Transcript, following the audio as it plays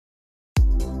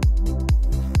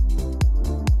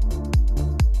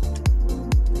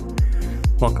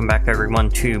Welcome back everyone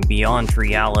to Beyond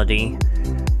Reality.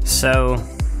 So,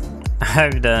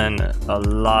 I've done a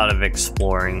lot of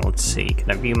exploring. Let's see,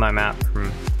 can I view my map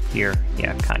from here?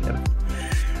 Yeah, kind of.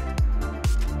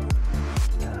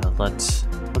 Let's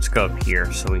go up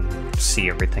here so we can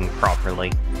see everything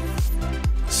properly.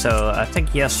 So, I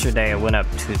think yesterday I went up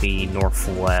to the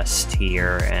northwest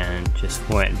here and just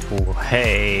went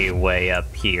way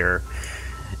up here.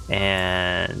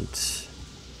 And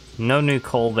no new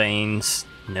coal veins,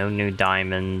 no new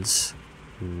diamonds,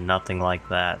 nothing like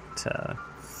that.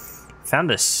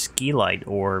 Found a scheelite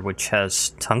ore which has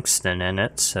tungsten in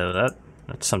it, so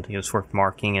that's something that's worth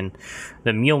marking. And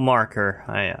the mule marker,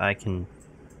 I can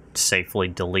safely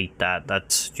delete that.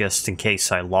 That's just in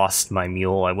case I lost my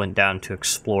mule. I went down to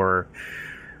explore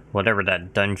whatever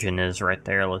that dungeon is right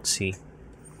there. Let's see.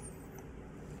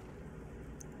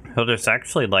 Oh, there's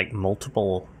actually like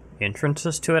multiple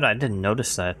entrances to it. I didn't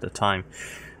notice that at the time.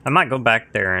 I might go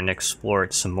back there and explore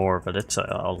it some more, but it's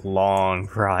a long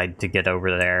ride to get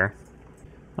over there.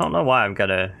 I don't know why I've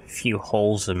got a few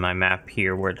holes in my map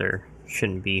here where there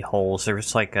shouldn't be holes. There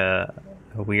was like a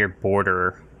weird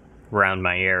border around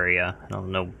my area. I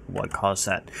don't know what caused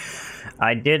that.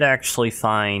 I did actually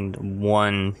find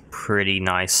one pretty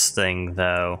nice thing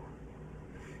though.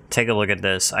 Take a look at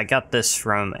this. I got this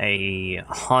from a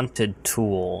haunted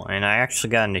tool, and I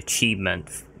actually got an achievement.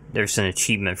 There's an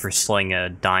achievement for slaying a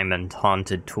diamond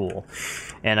haunted tool,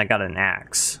 and I got an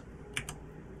axe.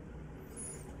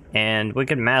 And we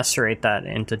can macerate that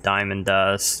into diamond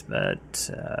dust, but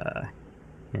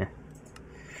yeah.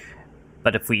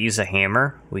 But if we use a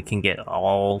hammer, we can get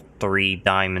all 3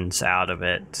 diamonds out of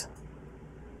it.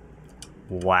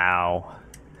 Wow.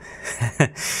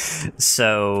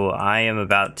 So I am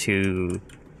about to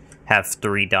have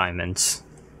 3 diamonds.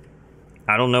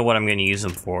 I don't know what I'm going to use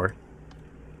them for,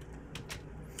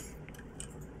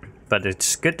 but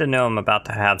it's good to know I'm about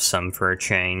to have some for a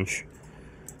change.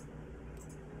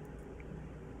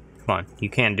 Come on, you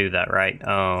can't do that, right?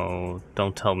 Oh,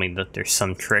 don't tell me that there's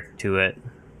some trick to it.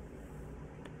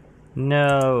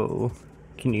 No.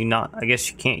 Can you not? I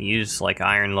guess you can't use like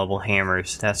iron level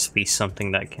hammers. It has to be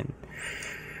something that can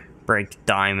break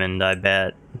diamond, I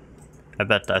bet. I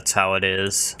bet that's how it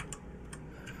is.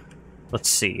 Let's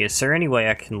see, is there any way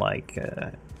I can like,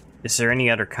 is there any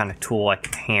other kind of tool I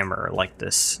can hammer, like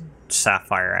this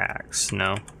sapphire axe?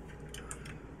 No?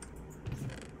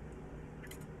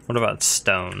 What about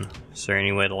stone? Is there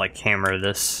any way to like hammer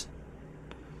this?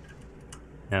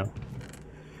 No?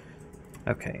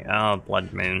 Okay, oh,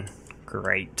 blood moon.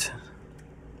 Great.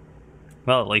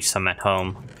 Well, at least I'm at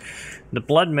home. The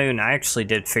blood moon, I actually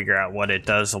did figure out what it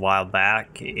does a while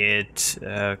back. It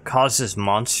causes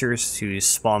monsters to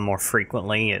spawn more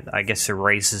frequently. I guess it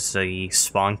raises the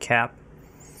spawn cap,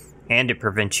 and it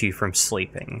prevents you from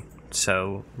sleeping.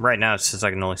 So right now it says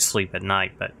I can only sleep at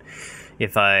night, but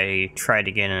if I try it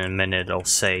again in a minute, it'll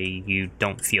say you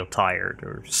don't feel tired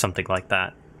or something like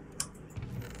that.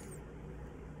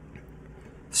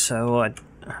 So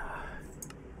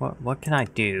what can I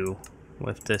do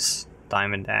with this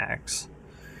diamond axe?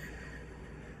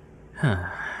 Huh.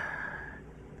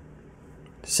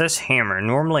 It says hammer.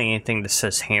 Normally anything that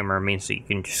says hammer means that you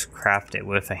can just craft it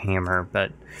with a hammer,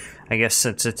 but I guess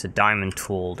since it's a diamond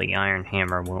tool, the iron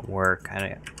hammer won't work.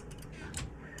 I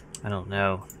don't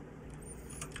know.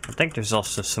 I think there's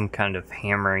also some kind of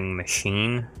hammering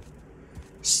machine.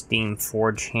 Steam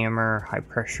forge hammer, high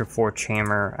pressure forge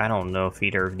hammer. I don't know if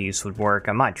either of these would work.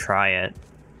 I might try it.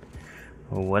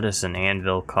 What does an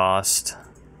anvil cost?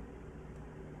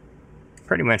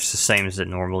 Pretty much the same as it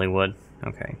normally would.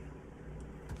 Okay.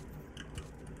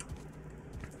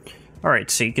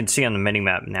 Alright, so you can see on the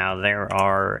minimap now there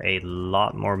are a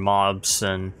lot more mobs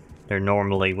than there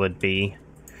normally would be.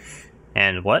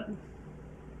 And what?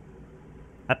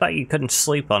 I thought you couldn't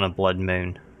sleep on a blood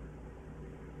moon.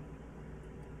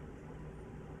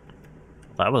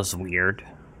 That was weird.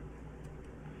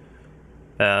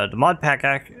 The mod pack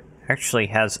actually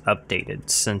has updated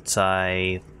since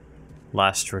I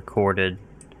last recorded,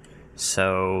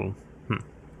 so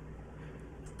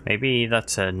maybe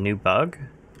that's a new bug?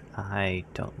 I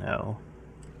don't know.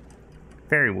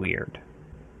 Very weird.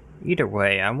 Either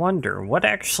way, I wonder what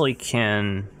actually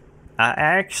can... I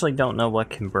actually don't know what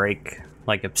can break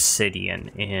like obsidian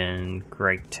in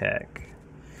GregTech.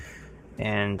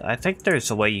 And I think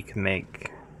there's a way you can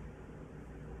make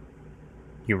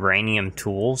uranium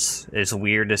tools, as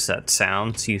weird as that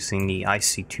sounds, using the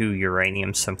IC2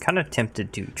 uranium, so I'm kind of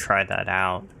tempted to try that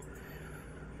out.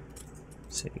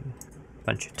 Let's see,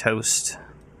 bunch of toast.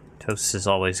 Toast is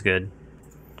always good.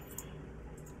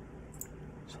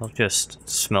 So I'll just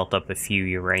smelt up a few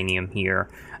uranium here.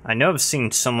 I know I've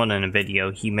seen someone in a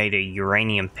video, he made a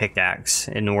uranium pickaxe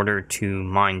in order to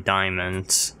mine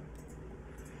diamonds.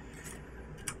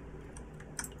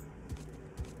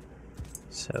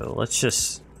 So let's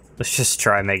just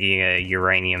try making a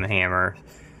uranium hammer.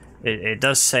 It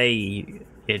does say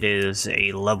it is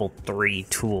a level 3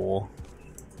 tool,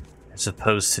 as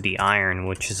opposed to the iron,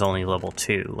 which is only level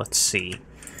 2. Let's see.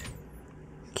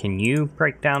 Can you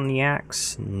break down the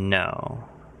axe? No.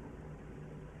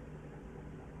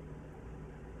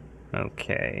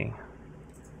 Okay.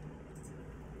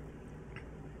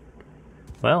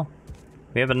 Well,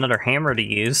 we have another hammer to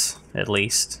use, at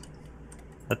least.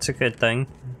 That's a good thing.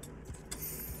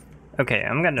 Okay,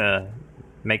 I'm gonna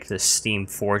make this steam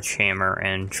forge hammer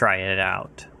and try it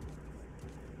out.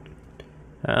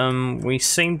 We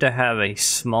seem to have a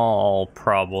small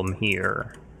problem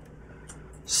here.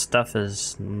 Stuff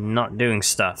is not doing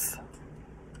stuff.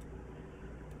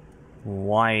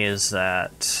 Why is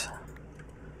that?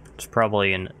 It's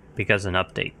probably because an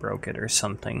update broke it or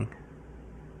something.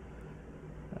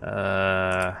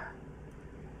 I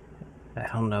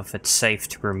don't know if it's safe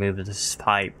to remove this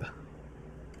pipe.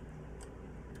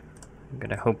 I'm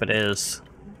gonna hope it is.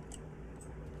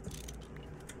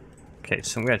 Okay,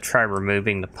 so I'm gonna try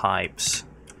removing the pipes.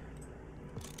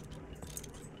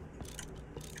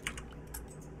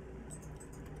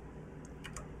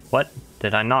 What?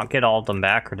 Did I not get all of them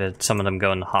back, or did some of them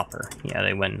go in the hopper? Yeah,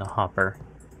 they went in the hopper.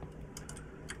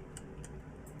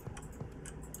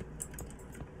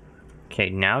 Okay,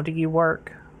 now do you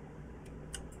work?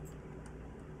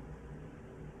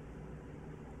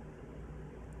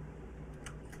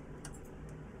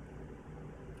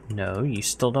 No, you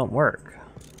still don't work.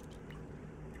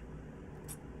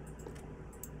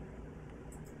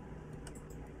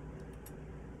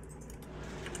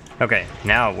 Okay,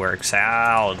 now it works.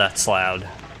 Ow, that's loud.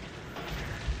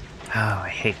 Oh, I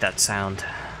hate that sound.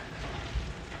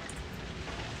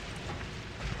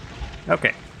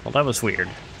 Okay, well that was weird.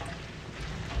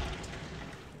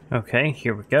 Okay,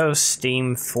 here we go.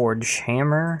 Steam forge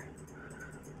hammer.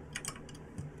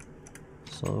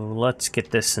 So let's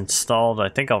get this installed. I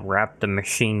think I'll wrap the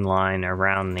machine line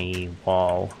around the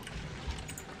wall.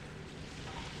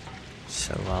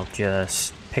 So I'll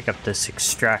just pick up this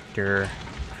extractor,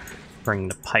 bring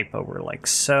the pipe over like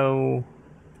so.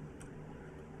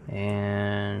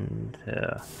 And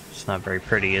it's not very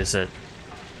pretty, is it?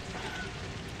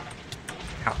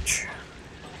 Ouch.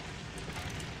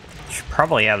 Should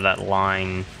probably have that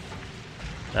line,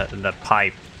 the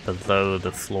pipe below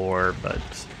the floor, but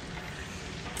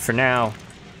for now,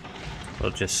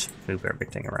 we'll just move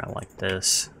everything around like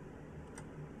this.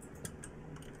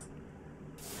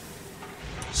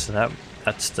 So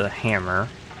that's the hammer.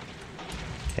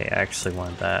 Okay, I actually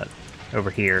wanted that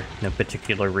over here, no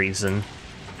particular reason.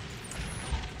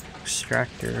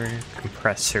 Extractor,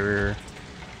 compressor.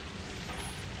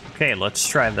 Okay, let's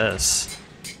try this.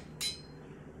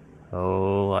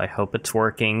 Oh, I hope it's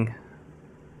working.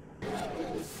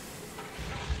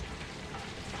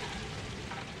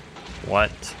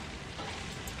 What?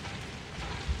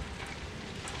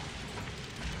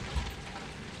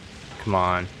 Come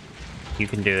on. You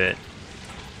can do it.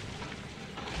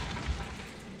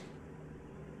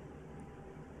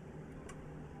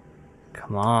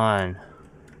 Come on.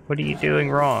 What are you doing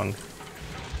wrong?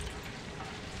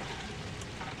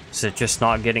 Is it just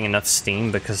not getting enough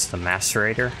steam because of the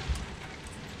macerator?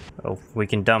 Oh, we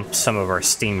can dump some of our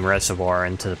steam reservoir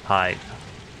into the pipe.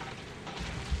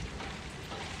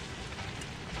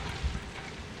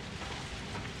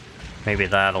 Maybe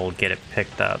that'll get it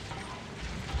picked up.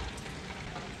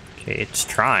 Okay, it's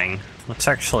trying. Let's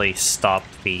actually stop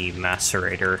the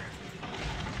macerator.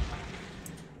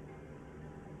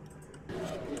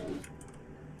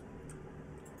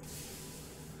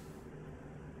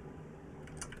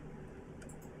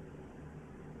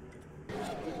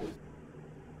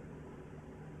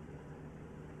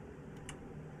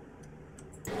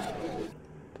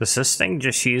 Does this thing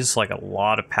just use like a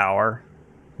lot of power?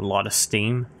 A lot of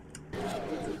steam?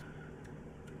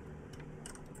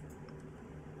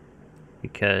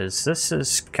 Because this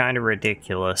is kind of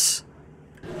ridiculous.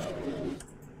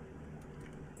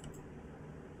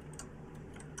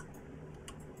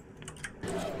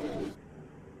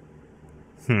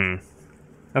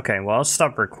 Okay, well I'll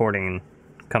stop recording and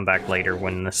come back later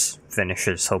when this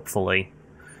finishes, hopefully.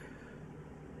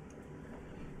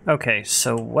 Okay,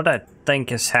 so what I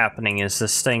think is happening is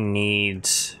this thing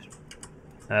needs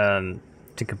to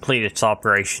complete its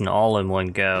operation all in one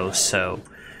go, so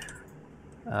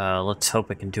let's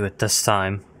hope it can do it this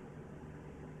time.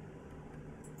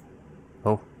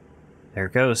 Oh, there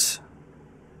it goes.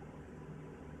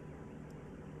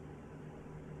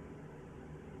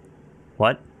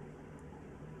 What?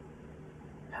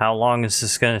 How long is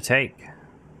this gonna take?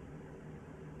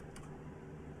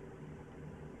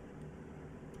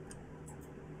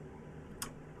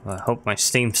 Well, I hope my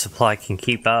Steam supply can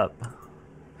keep up.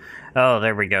 Oh,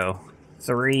 there we go.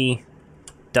 3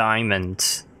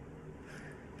 diamonds.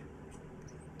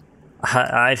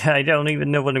 I don't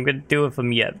even know what I'm going to do with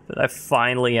them yet, but I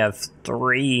finally have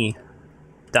 3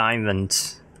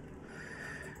 diamonds.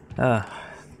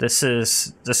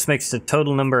 This makes the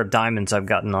total number of diamonds I've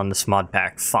gotten on this mod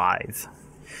pack 5.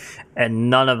 And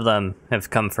none of them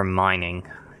have come from mining.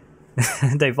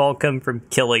 They've all come from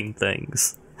killing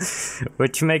things.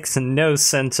 Which makes no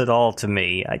sense at all to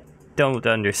me. I don't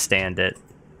understand it.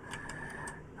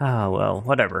 Oh, well,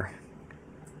 whatever.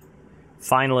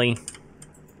 Finally,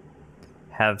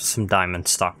 have some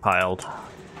diamonds stockpiled.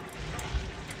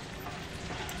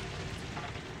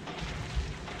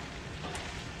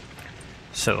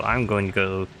 So I'm going to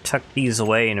go tuck these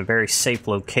away in a very safe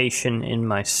location in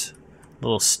my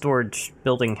little storage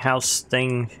building house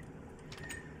thing.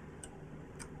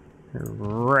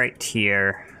 Right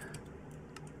here.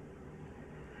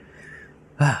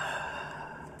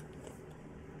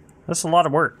 That's a lot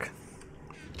of work.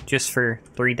 Just for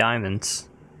 3 diamonds.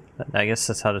 But I guess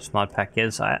that's how this mod pack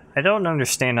is. I don't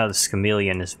understand how this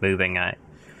chameleon is moving. I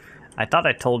thought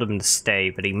I told him to stay,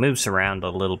 but he moves around a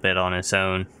little bit on his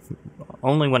own.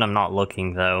 Only when I'm not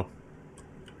looking, though.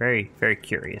 Very, very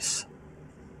curious.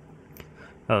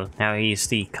 Oh, now he's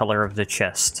the color of the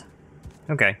chest.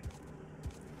 Okay.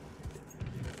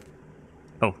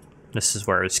 Oh, this is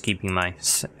where I was keeping my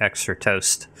extra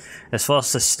toast. As well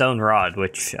as the stone rod,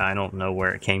 which I don't know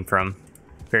where it came from.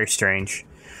 Very strange.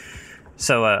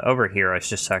 So, over here I was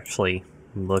just actually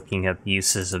looking up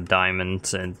uses of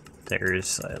diamonds, and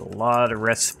there's a lot of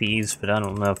recipes, but I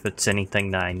don't know if it's anything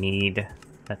that I need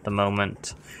at the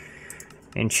moment.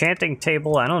 Enchanting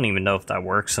table, I don't even know if that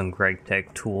works on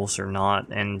GregTech tools or not,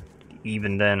 and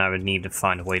even then I would need to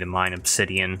find a way to mine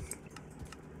obsidian.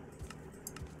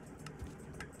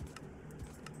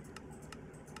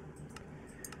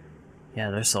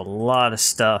 Yeah, there's a lot of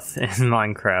stuff in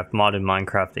Minecraft, modded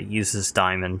Minecraft, that uses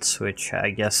diamonds, which I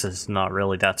guess is not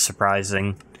really that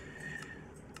surprising.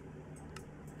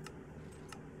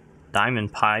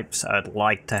 Diamond pipes I'd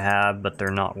like to have, but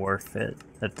they're not worth it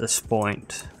at this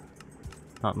point.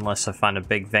 Not unless I find a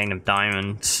big vein of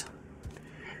diamonds.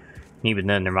 Even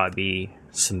then, there might be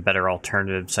some better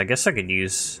alternatives. I guess I could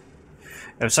use...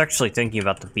 I was actually thinking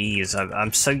about the bees.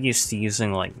 I'm so used to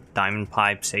using, like, diamond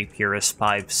pipes, Apurus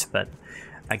pipes, but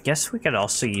I guess we could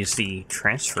also use the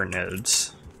transfer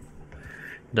nodes.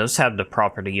 Those have the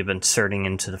property of inserting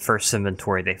into the first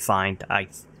inventory they find, I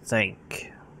think.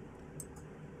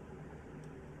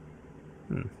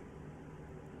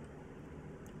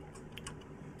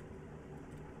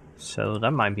 So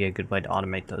that might be a good way to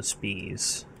automate those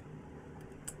bees.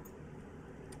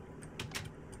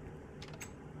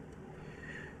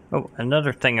 Oh,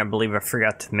 another thing I believe I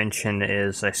forgot to mention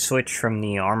is I switched from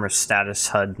the armor status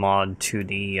HUD mod to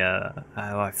the,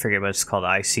 I forget what it's called,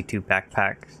 IC2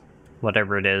 backpack,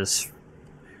 whatever it is.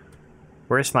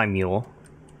 Where's my mule?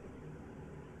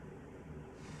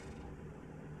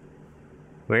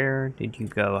 Where did you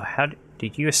go? How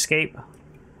did you escape?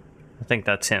 I think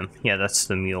that's him. Yeah, that's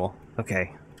the mule.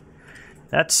 Okay.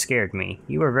 That scared me.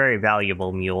 You were very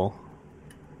valuable, mule.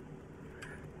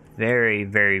 Very,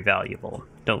 very valuable.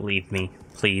 Don't leave me,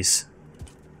 please.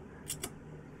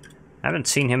 I haven't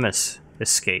seen him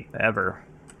escape, ever.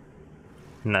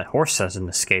 And that horse hasn't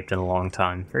escaped in a long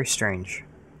time. Very strange.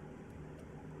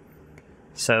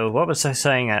 So, what was I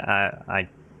saying? I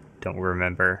don't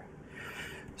remember.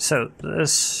 So,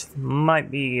 this might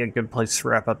be a good place to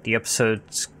wrap up the episode.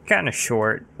 It's kind of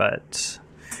short, but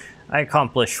I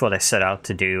accomplished what I set out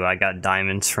to do. I got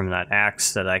diamonds from that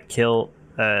axe that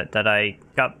I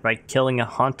got by killing a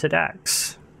haunted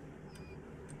axe.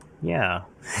 Yeah.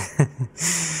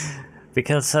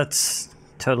 Because that's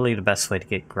totally the best way to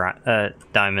get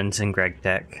diamonds in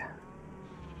GregTech.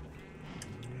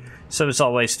 So as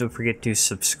always, don't forget to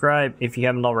subscribe if you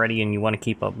haven't already and you want to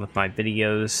keep up with my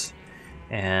videos.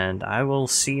 And I will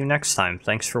see you next time.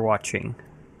 Thanks for watching.